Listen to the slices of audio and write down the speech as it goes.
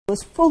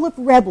was full of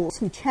rebels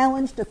who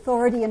challenged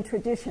authority and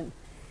tradition.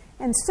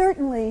 And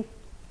certainly,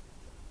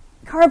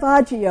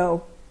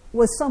 Caravaggio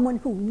was someone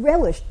who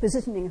relished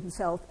positioning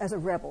himself as a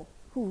rebel,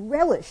 who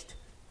relished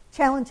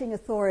challenging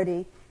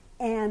authority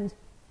and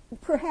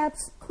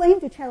perhaps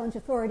claimed to challenge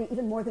authority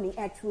even more than he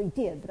actually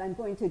did. But I'm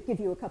going to give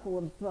you a couple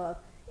of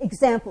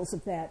examples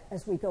of that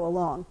as we go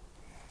along.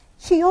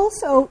 She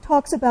also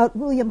talks about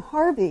William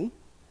Harvey,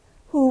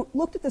 who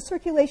looked at the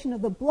circulation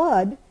of the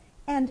blood,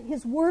 and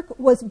his work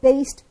was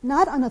based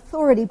not on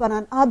authority but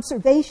on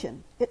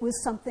observation. It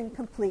was something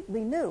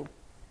completely new.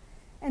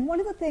 And one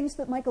of the things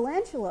that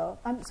Michelangelo,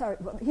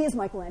 he is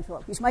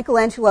Michelangelo. He's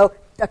Michelangelo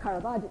da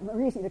Caravaggio,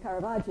 Merisi da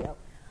Caravaggio.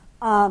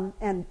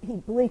 And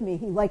believe me,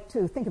 he liked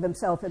to think of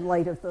himself in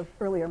light of the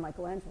earlier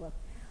Michelangelo.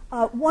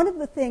 One of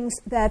the things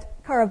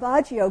that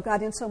Caravaggio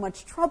got in so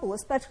much trouble,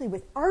 especially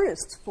with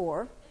artists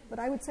for, but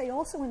I would say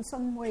also in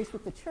some ways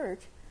with the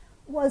church,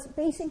 was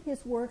basing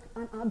his work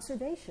on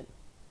observation,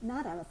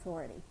 not on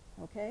authority,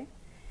 okay?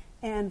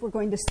 And we're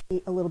going to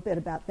see a little bit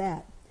about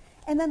that.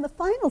 And then the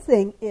final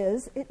thing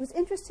is, it was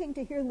interesting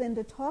to hear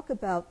Linda talk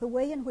about the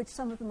way in which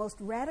some of the most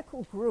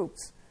radical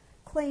groups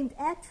claimed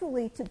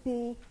actually to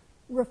be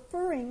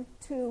referring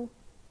to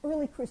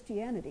early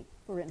Christianity,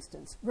 for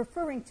instance,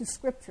 referring to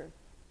Scripture.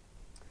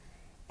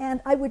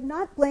 And I would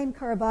not blame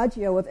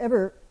Caravaggio of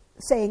ever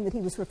saying that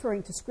he was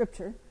referring to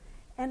Scripture,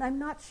 and I'm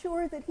not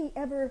sure that he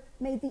ever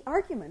made the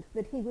argument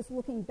that he was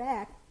looking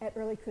back at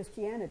early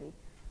Christianity.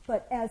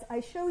 But as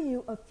I show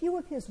you a few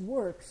of his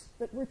works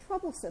that were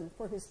troublesome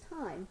for his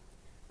time,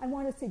 I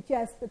want to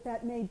suggest that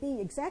that may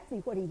be exactly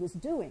what he was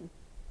doing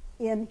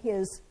in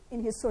his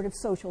sort of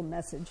social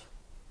message.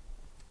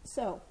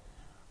 So,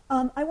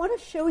 I want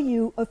to show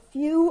you a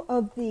few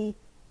of the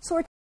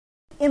sorts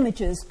of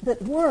images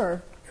that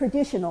were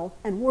traditional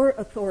and were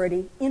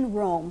authority in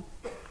Rome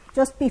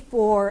just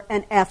before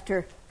and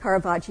after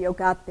Caravaggio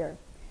got there.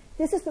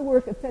 This is the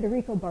work of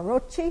Federico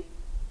Barocci,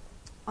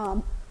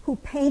 who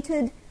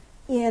painted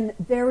in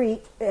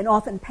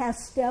often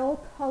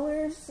pastel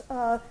colors,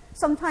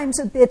 sometimes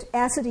a bit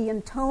acidy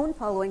in tone,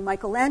 following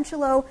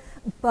Michelangelo,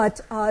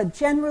 but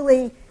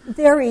generally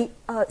very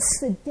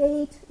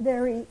sedate,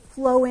 very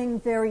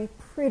flowing, very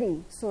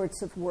pretty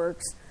sorts of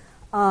works.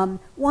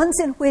 Ones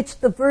in which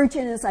the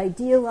Virgin is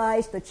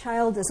idealized, the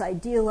child is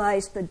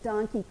idealized, the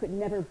donkey could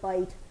never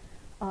bite.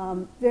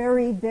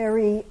 Very,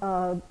 very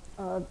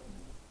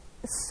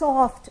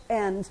soft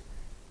and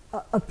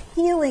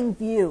appealing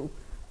view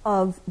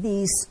of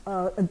these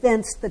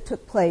events that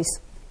took place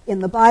in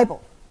the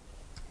Bible.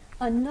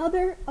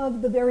 Another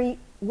of the very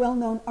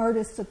well-known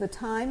artists of the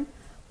time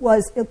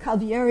was Il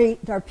Cavaliere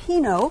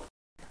d'Arpino,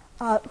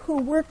 who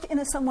worked in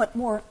a somewhat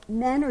more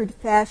mannered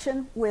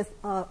fashion with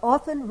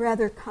often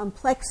rather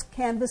complex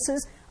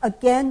canvases.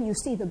 Again, you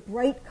see the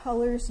bright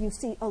colors, you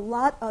see a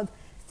lot of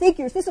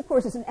figures. This, of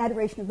course, is an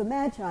adoration of the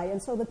Magi,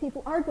 and so the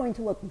people are going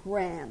to look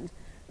grand.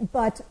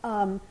 But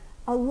a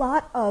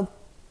lot of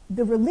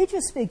the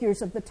religious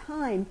figures of the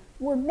time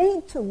were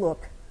made to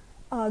look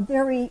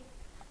very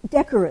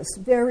decorous,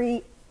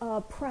 very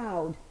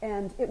proud,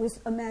 and it was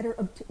a matter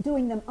of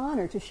doing them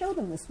honor to show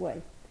them this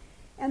way.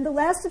 And the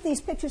last of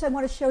these pictures I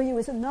want to show you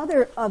is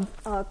another of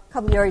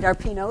Cavaliere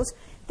d'Arpino's.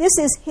 This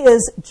is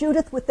his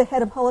Judith with the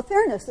Head of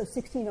Holofernes of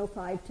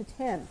 1605 to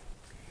 10.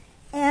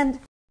 And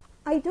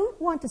I don't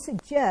want to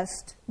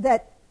suggest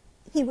that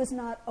he was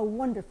not a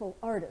wonderful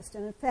artist.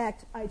 And in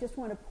fact, I just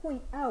want to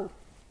point out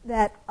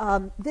that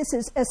this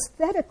is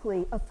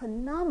aesthetically a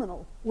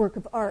phenomenal work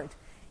of art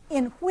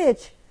in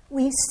which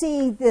we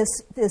see this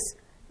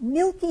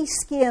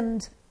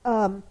milky-skinned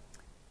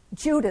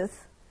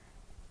Judith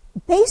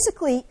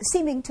basically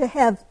seeming to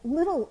have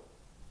little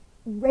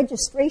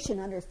registration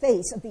on her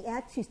face of the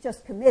act she's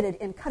just committed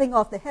in cutting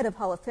off the head of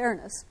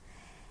Holofernes.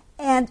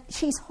 And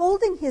she's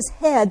holding his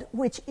head,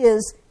 which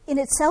is in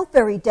itself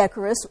very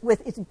decorous,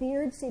 with its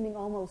beard seeming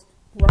almost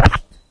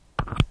brushed.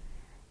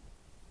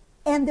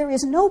 And there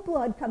is no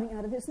blood coming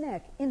out of his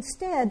neck.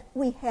 Instead,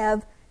 we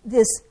have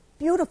this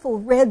beautiful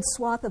red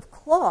swath of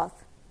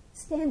cloth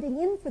standing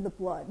in for the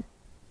blood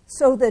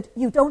so that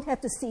you don't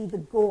have to see the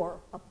gore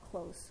up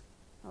close.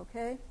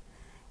 Okay?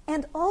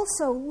 And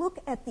also look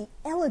at the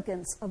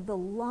elegance of the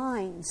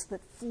lines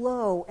that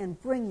flow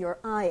and bring your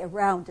eye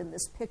around in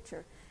this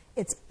picture.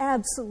 It's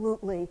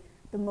absolutely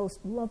the most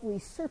lovely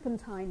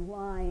serpentine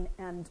line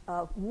and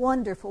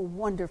wonderful,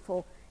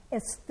 wonderful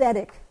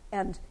aesthetic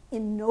and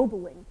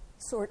ennobling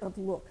sort of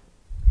look.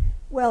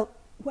 Well,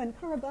 when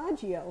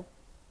Caravaggio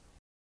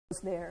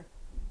was there,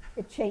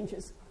 it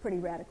changes pretty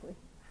radically,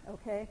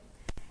 okay?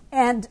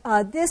 And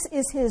this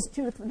is his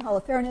Judith and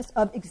Holofernes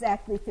of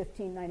exactly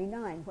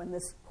 1599, when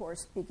this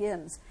course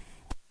begins.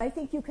 I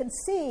think you can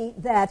see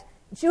that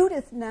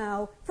Judith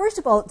now, first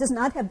of all, does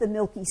not have the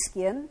milky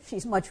skin.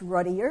 She's much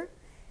ruddier.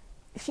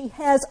 She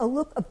has a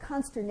look of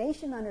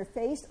consternation on her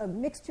face, a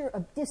mixture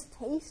of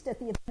distaste at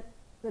the event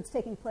that's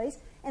taking place,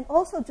 and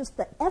also just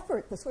the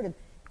effort, the sort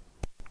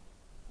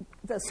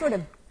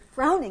of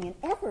frowning and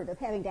effort of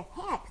having to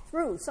hack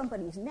through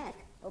somebody's neck,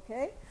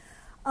 okay?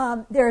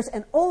 There's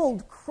an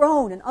old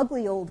crone, an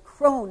ugly old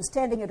crone,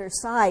 standing at her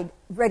side,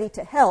 ready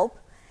to help.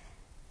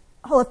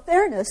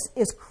 Holofernes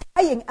is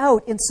crying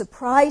out in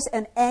surprise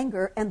and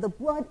anger, and the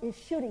blood is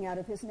shooting out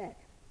of his neck.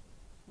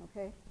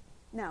 Okay?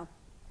 Now,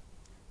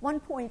 one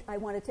point I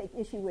want to take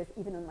issue with,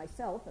 even in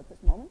myself at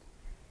this moment,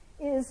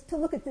 is to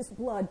look at this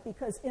blood,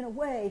 because in a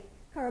way,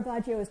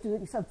 Caravaggio is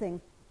doing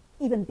something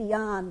even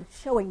beyond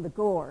showing the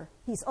gore.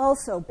 He's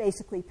also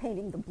basically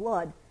painting the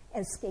blood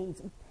as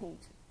skeins of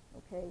paint.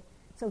 Okay?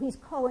 So he's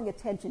calling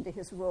attention to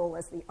his role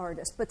as the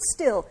artist. But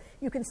still,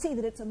 you can see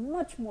that it's a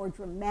much more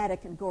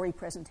dramatic and gory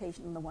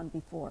presentation than the one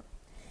before.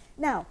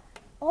 Now,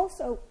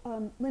 also,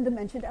 Linda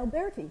mentioned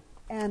Alberti,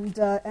 and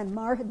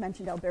Mar had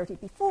mentioned Alberti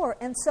before.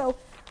 And so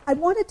I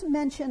wanted to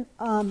mention,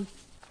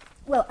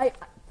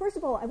 first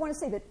of all, I want to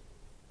say that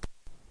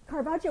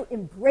Caravaggio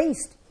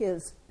embraced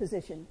his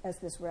position as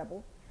this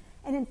rebel.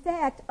 And in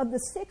fact, of the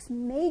 6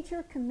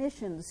 major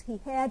commissions he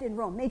had in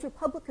Rome, major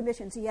public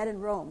commissions he had in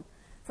Rome,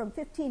 from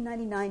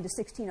 1599 to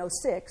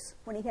 1606,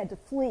 when he had to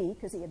flee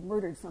because he had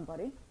murdered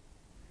somebody,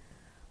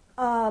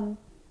 5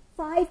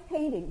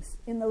 paintings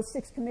in those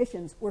 6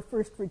 commissions were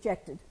first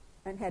rejected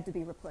and had to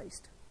be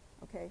replaced.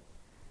 Okay?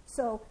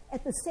 So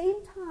at the same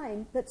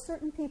time that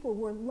certain people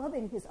were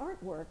loving his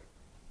artwork,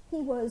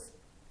 he was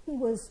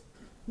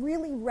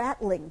really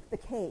rattling the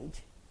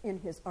cage in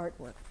his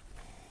artwork.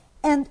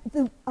 And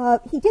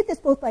he did this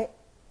both by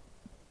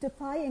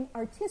defying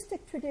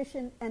artistic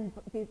tradition and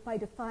by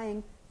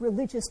defying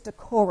religious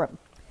decorum.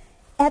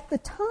 At the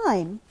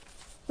time,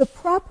 the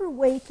proper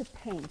way to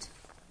paint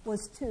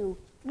was to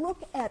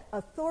look at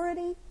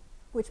authority,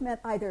 which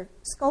meant either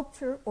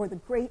sculpture or the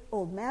great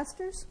old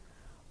masters,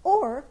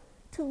 or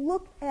to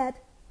look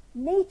at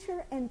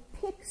nature and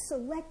pick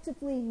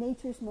selectively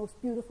nature's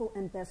most beautiful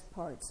and best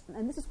parts.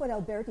 And this is what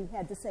Alberti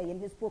had to say in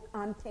his book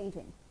on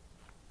painting.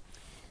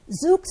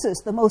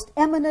 Zeuxis, the most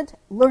eminent,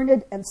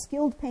 learned, and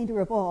skilled painter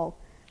of all,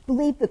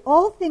 believed that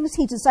all the things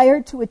he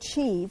desired to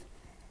achieve,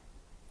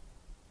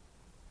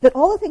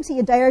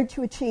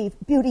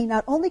 beauty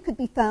not only could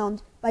be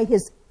found by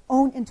his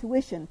own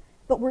intuition,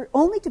 but were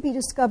only to be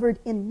discovered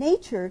in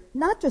nature,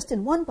 not just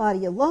in one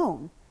body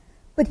alone,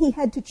 but he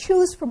had to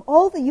choose from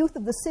all the youth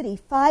of the city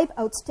 5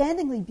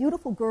 outstandingly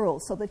beautiful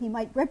girls so that he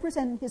might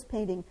represent in his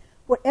painting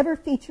whatever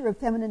feature of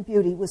feminine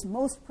beauty was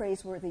most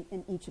praiseworthy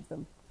in each of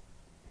them.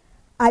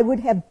 I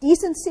would have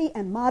decency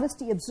and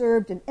modesty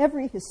observed in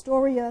every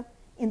historia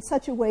in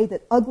such a way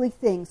that ugly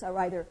things are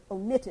either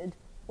omitted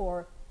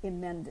or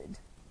emended.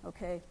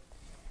 Okay?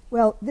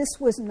 Well, this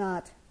was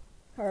not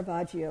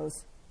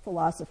Caravaggio's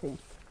philosophy.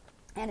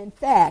 And in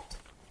fact,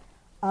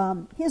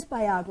 his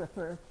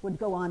biographer would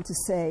go on to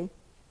say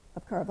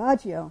of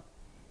Caravaggio,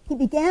 he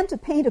began to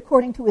paint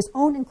according to his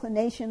own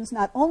inclinations,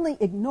 not only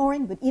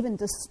ignoring but even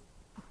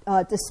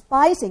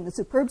despising the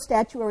superb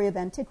statuary of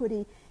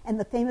antiquity and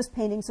the famous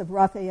paintings of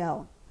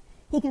Raphael.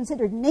 He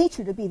considered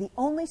nature to be the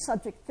only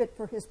subject fit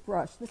for his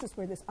brush. This is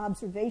where this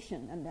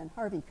observation and then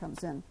Harvey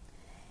comes in.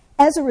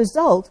 As a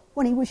result,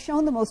 when he was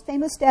shown the most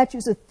famous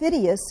statues of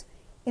Phidias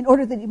in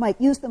order that he might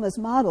use them as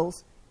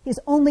models, his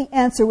only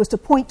answer was to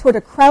point toward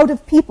a crowd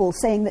of people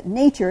saying that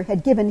nature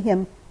had given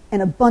him an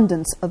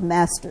abundance of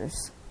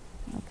masters.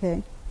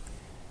 Okay.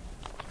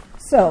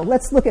 So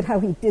let's look at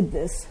how he did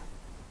this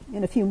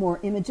in a few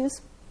more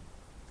images.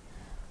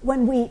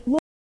 When we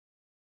look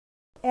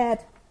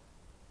at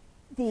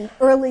the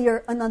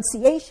earlier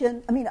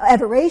adoration,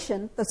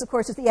 this of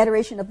course is the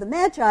adoration of the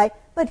Magi,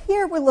 but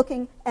here we're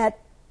looking at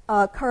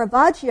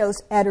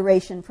Caravaggio's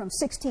adoration from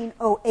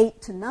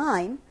 1608 to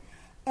 9,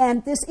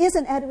 and this is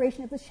an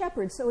adoration of the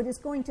shepherds, so it is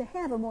going to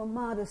have a more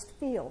modest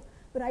feel.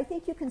 But I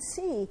think you can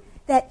see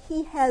that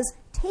he has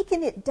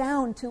taken it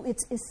down to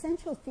its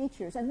essential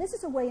features, and this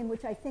is a way in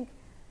which I think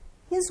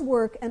his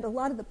work and a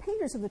lot of the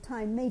painters of the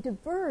time may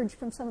diverge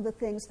from some of the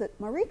things that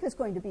Marika is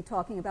going to be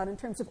talking about in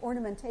terms of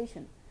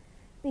ornamentation.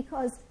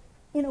 Because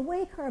in a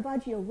way,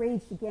 Caravaggio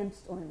raged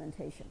against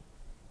ornamentation.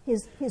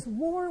 His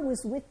war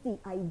was with the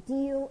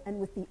ideal and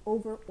with the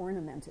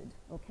over-ornamented,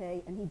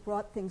 okay? And he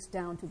brought things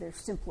down to their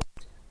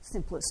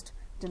simplest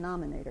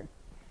denominator.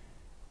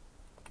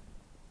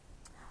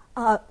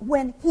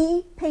 When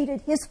he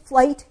painted his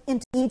flight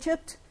into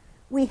Egypt,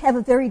 we have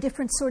a very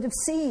different sort of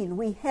scene.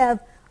 We have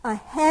a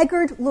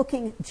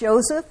haggard-looking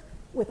Joseph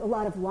with a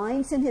lot of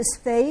lines in his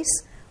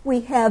face.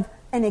 We have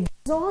an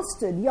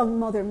exhausted young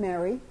Mother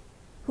Mary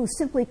who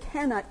simply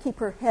cannot keep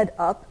her head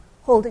up,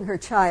 holding her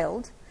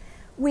child.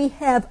 We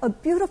have a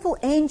beautiful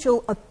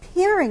angel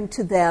appearing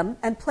to them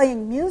and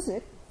playing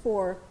music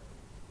for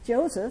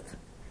Joseph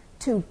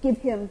to give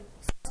him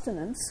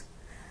sustenance.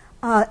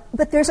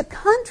 But there's a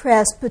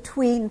contrast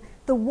between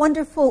the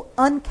wonderful,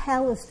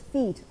 uncalloused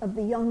feet of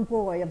the young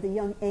boy, of the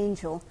young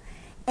angel,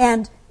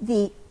 and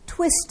the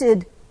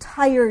twisted,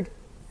 tired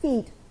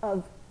feet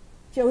of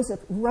Joseph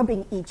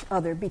rubbing each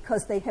other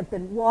because they have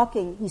been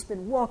walking, he's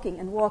been walking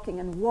and walking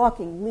and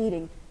walking,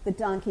 leading the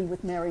donkey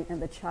with Mary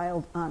and the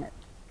child on it.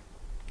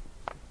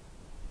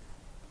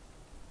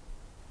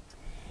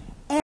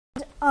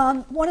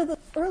 And one of the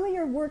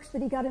earlier works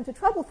that he got into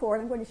trouble for,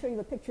 and I'm going to show you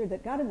the picture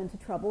that got him into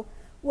trouble,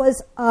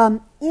 was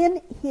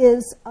in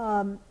his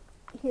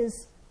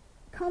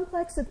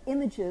complex of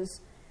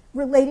images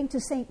relating to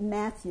St.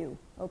 Matthew,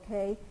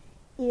 okay,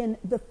 in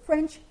the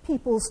French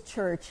People's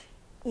Church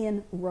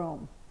in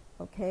Rome,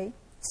 okay,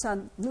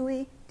 San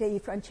Luigi dei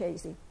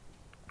Francesi.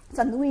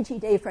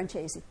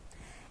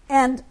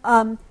 And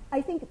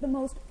I think the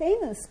most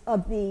famous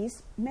of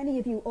these, many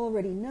of you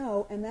already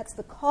know, and that's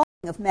the Calling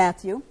of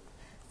Matthew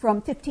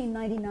from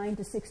 1599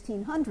 to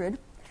 1600.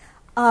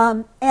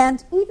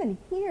 And even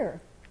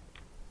here,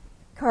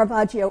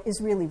 Caravaggio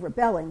is really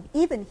rebelling.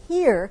 Even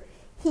here,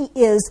 he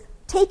is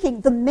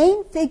taking the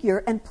main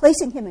figure and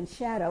placing him in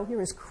shadow.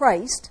 Here is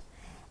Christ.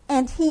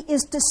 And he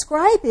is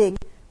describing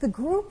the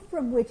group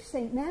from which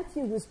St.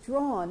 Matthew was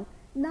drawn,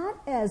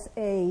 not as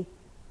a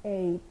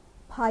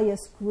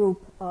pious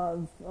group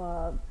of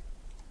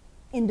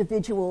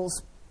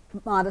individuals,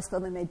 modest though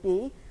they may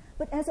be,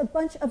 but as a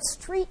bunch of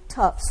street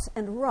toughs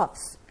and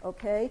roughs,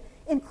 okay,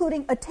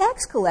 including a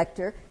tax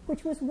collector,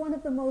 which was one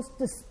of the most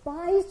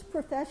despised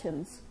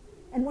professions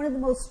and one of the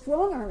most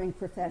strong-arming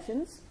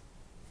professions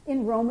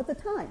in Rome at the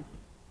time,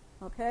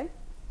 okay?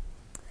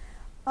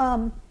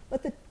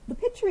 But the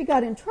picture he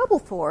got in trouble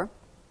for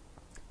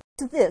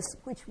is this,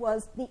 which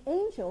was the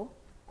angel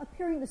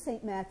appearing to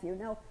St. Matthew.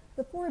 Now,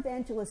 the four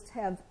evangelists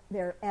have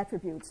their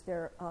attributes,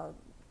 their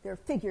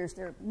figures,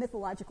 their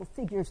mythological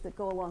figures that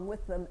go along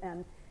with them,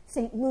 and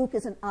St. Luke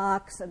is an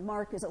ox and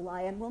Mark is a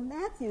lion. Well,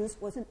 Matthew's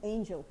was an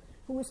angel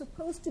who was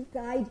supposed to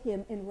guide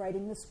him in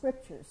writing the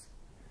scriptures.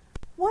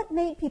 What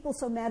made people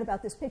so mad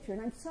about this picture?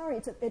 And I'm sorry,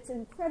 it's an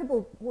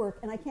incredible work,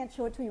 and I can't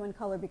show it to you in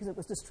color because it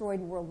was destroyed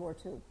in World War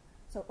II.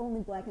 So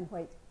only black and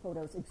white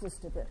photos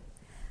exist of it.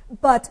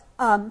 But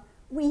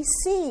we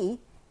see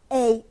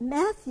a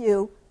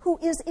Matthew who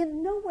is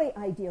in no way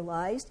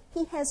idealized.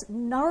 He has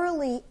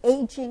gnarly,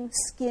 aging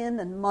skin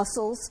and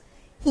muscles.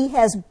 He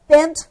has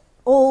bent,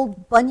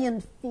 old,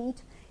 bunioned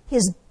feet.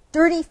 His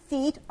dirty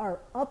feet are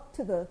up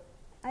to the...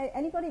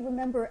 anybody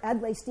remember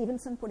Adlai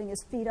Stevenson putting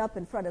his feet up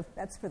in front of...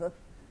 That's for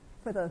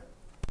the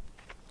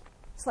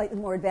slightly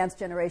more advanced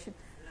generation.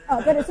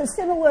 But it's a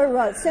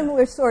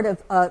similar sort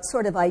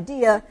of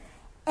idea.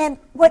 And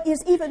what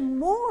is even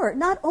more,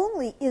 not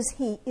only is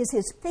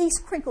his face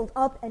crinkled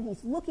up and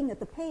he's looking at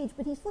the page,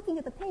 but he's looking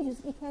at the pages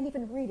and he can't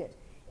even read it.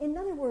 In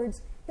other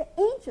words, the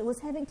angel is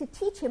having to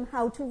teach him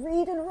how to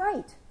read and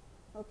write,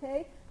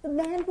 okay? The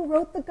man who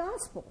wrote the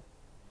gospel.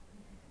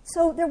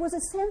 So there was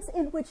a sense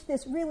in which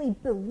this really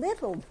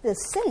belittled this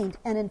saint,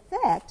 and in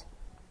fact,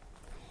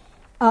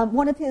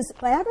 one of his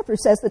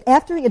biographers says that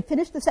after he had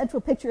finished the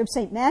central picture of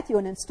St. Matthew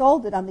and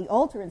installed it on the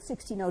altar in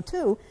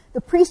 1602,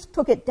 the priest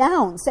took it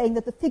down, saying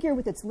that the figure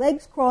with its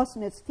legs crossed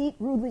and its feet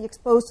rudely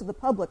exposed to the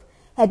public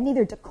had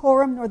neither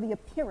decorum nor the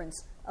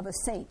appearance of a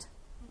saint.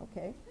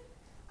 Okay?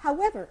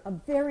 However, a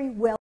very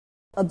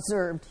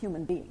well-observed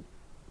human being.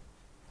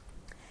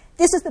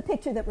 This is the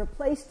picture that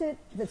replaced it,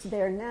 that's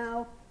there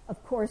now.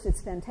 Of course,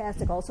 it's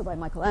fantastic, also by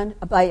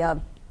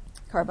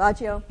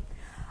Caravaggio.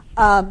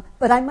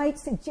 But I might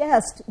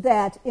suggest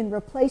that in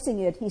replacing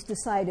it, he's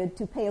decided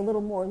to pay a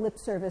little more lip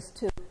service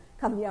to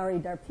Cavaliere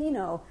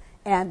d'Arpino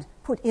and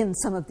put in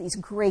some of these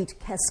great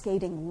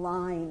cascading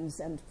lines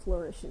and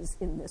flourishes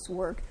in this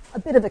work. A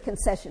bit of a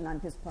concession on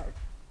his part.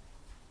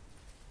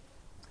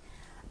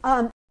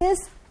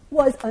 This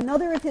was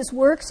another of his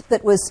works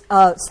that was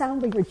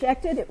soundly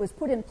rejected. It was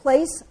put in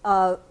place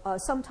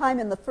sometime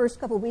in the first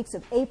couple of weeks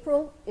of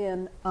April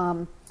in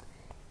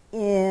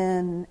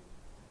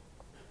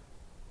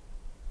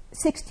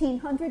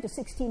 1600 to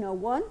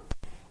 1601,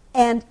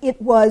 and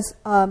it was,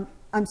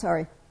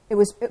 it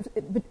was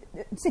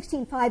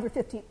 1605 or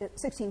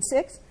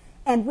 1606,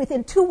 and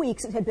within 2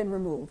 weeks it had been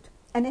removed.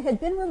 And it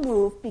had been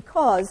removed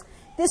because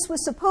this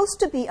was supposed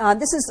to be on,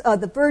 this is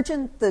the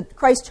Virgin, the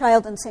Christ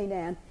Child, and St.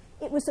 Anne.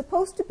 It was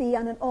supposed to be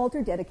on an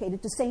altar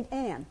dedicated to St.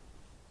 Anne.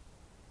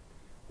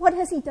 What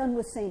has he done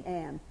with St.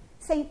 Anne?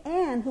 St.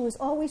 Anne, who is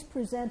always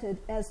presented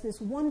as this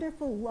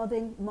wonderful,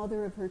 loving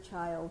mother of her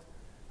child,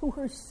 who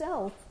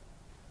herself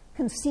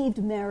conceived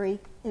Mary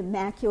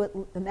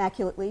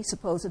immaculately,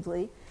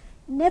 supposedly,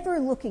 never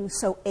looking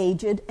so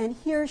aged, and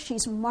here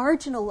she's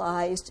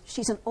marginalized,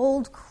 she's an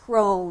old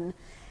crone.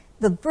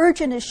 The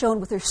Virgin is shown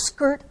with her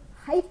skirt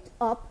hiked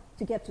up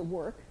to get to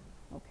work,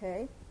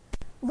 okay?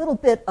 A little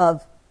bit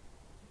of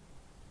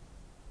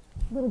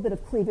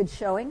cleavage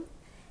showing.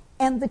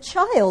 And the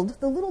child,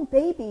 the little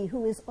baby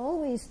who is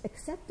always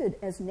accepted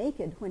as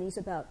naked when he's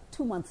about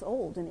 2 months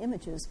old in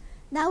images,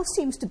 now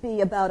seems to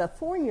be about a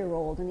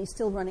 4-year-old, and he's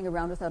still running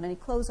around without any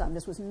clothes on.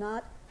 This was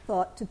not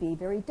thought to be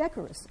very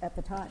decorous at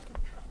the time.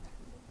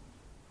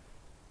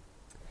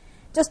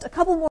 Just a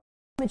couple more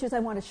images I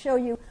want to show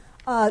you.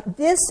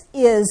 This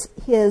is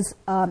his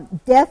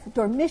Death,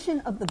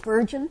 Dormition of the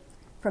Virgin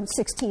from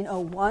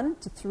 1601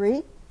 to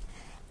 3.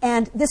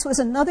 And this was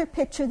another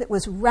picture that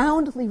was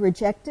roundly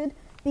rejected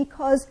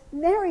because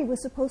Mary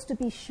was supposed to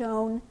be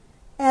shown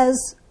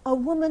as a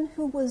woman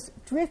who was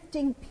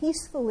drifting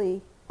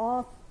peacefully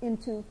off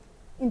into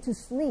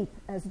sleep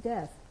as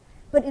death.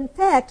 But in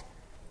fact,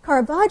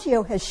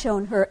 Caravaggio has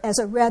shown her as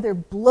a rather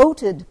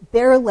bloated,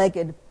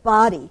 bare-legged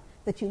body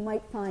that you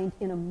might find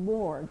in a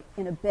morgue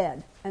in a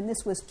bed, and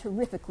this was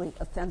terrifically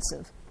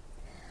offensive.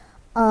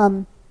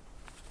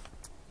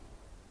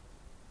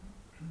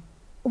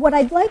 What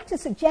I'd like to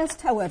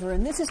suggest, however,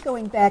 and this is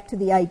going back to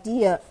the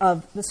idea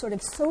of the sort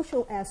of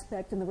social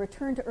aspect and the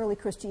return to early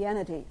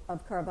Christianity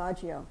of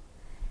Caravaggio,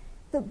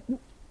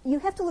 you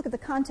have to look at the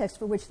context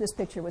for which this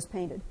picture was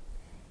painted.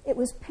 It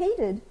was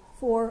painted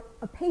for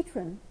a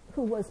patron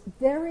who was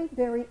very,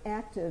 very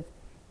active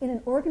in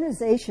an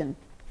organization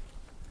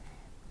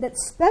that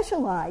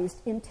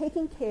specialized in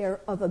taking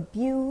care of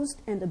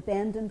abused and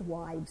abandoned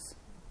wives.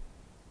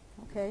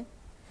 Okay?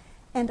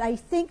 And I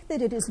think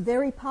that it is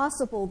very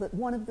possible that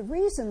one of the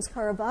reasons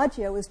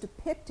Caravaggio is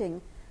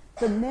depicting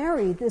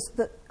Mary this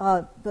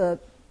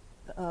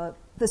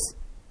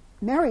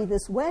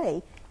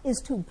way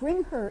is to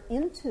bring her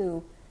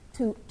into,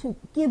 to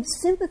give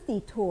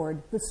sympathy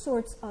toward the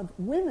sorts of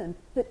women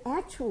that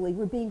actually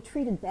were being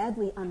treated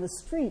badly on the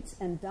streets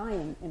and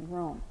dying in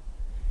Rome.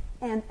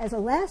 And as a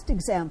last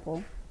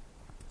example,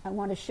 I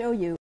want to show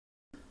you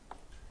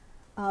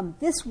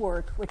this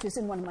work, which is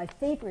in one of my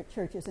favorite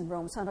churches in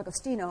Rome, San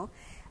Agostino.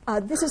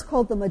 This is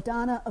called the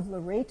Madonna of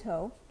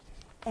Loreto,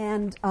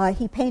 and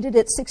he painted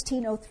it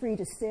 1603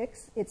 to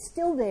 6. It's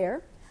still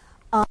there,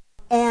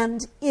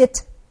 and it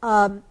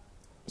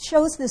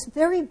shows this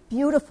very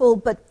beautiful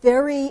but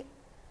very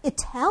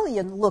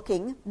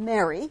Italian-looking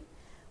Mary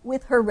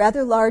with her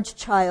rather large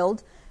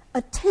child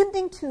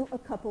attending to a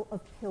couple of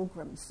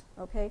pilgrims.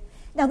 Okay?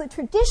 Now, the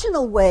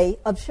traditional way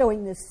of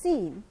showing this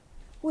scene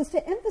was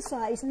to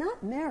emphasize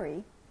not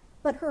Mary,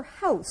 but her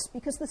house,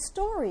 because the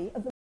story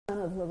of the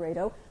Madonna of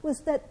Loreto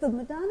was that the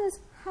Madonna's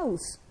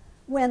house,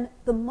 when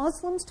the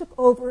Muslims took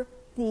over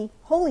the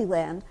Holy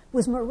Land,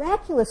 was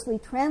miraculously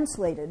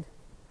translated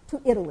to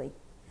Italy.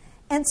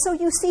 And so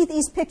you see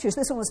these pictures.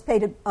 This one was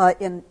painted by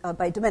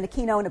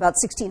Domenichino in about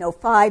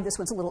 1605. This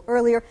one's a little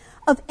earlier,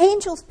 of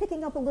angels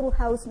picking up a little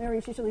house.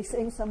 Mary's usually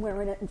sitting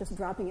somewhere in it and just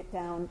dropping it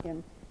down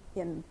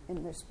in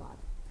their spot.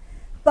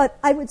 But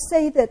I would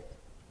say that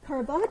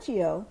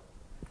Caravaggio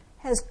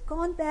has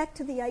gone back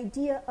to the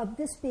idea of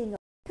this being a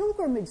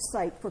pilgrimage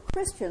site for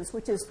Christians,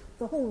 which is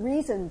the whole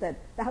reason that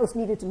the house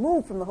needed to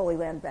move from the Holy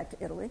Land back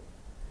to Italy,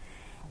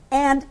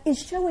 and is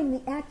showing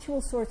the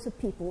actual sorts of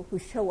people who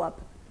show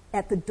up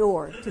at the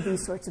door to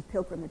these sorts of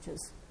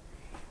pilgrimages.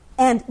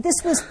 And this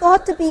was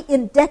thought to be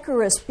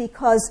indecorous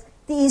because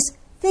these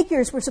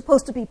figures were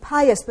supposed to be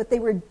pious, but they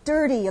were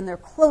dirty, and their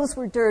clothes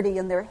were dirty,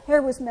 and their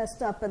hair was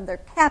messed up, and their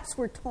caps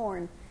were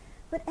torn.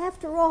 But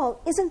after all,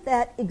 isn't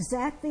that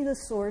exactly the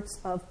sorts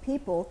of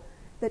people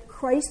that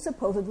Christ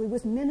supposedly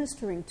was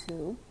ministering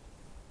to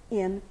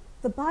in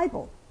the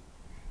Bible?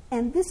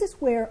 And this is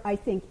where I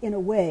think, in a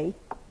way,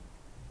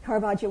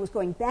 Caravaggio was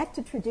going back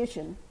to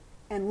tradition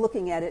and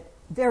looking at it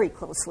very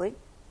closely.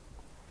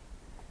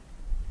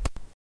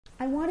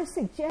 I want to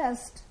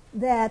suggest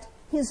that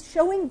his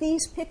showing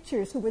these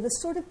pictures, who were the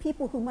sort of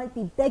people who might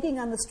be begging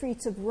on the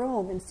streets of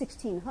Rome in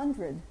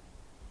 1600,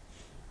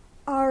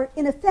 are,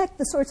 in effect,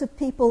 the sorts of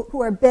people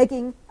who are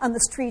begging on the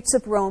streets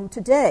of Rome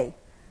today.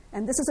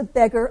 And this is a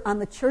beggar on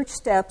the church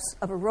steps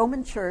of a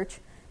Roman church,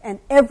 and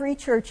every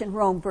church in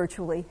Rome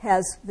virtually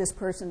has this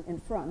person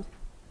in front.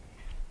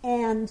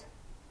 And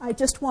I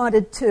just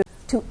wanted to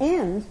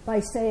end by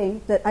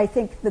saying that I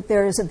think that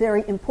there is a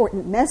very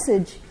important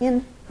message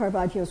in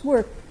Caravaggio's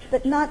work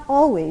that not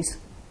always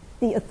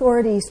the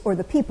authorities or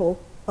the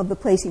people of the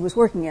place he was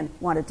working in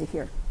wanted to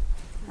hear.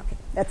 Okay,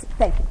 that's it.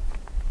 Thank you.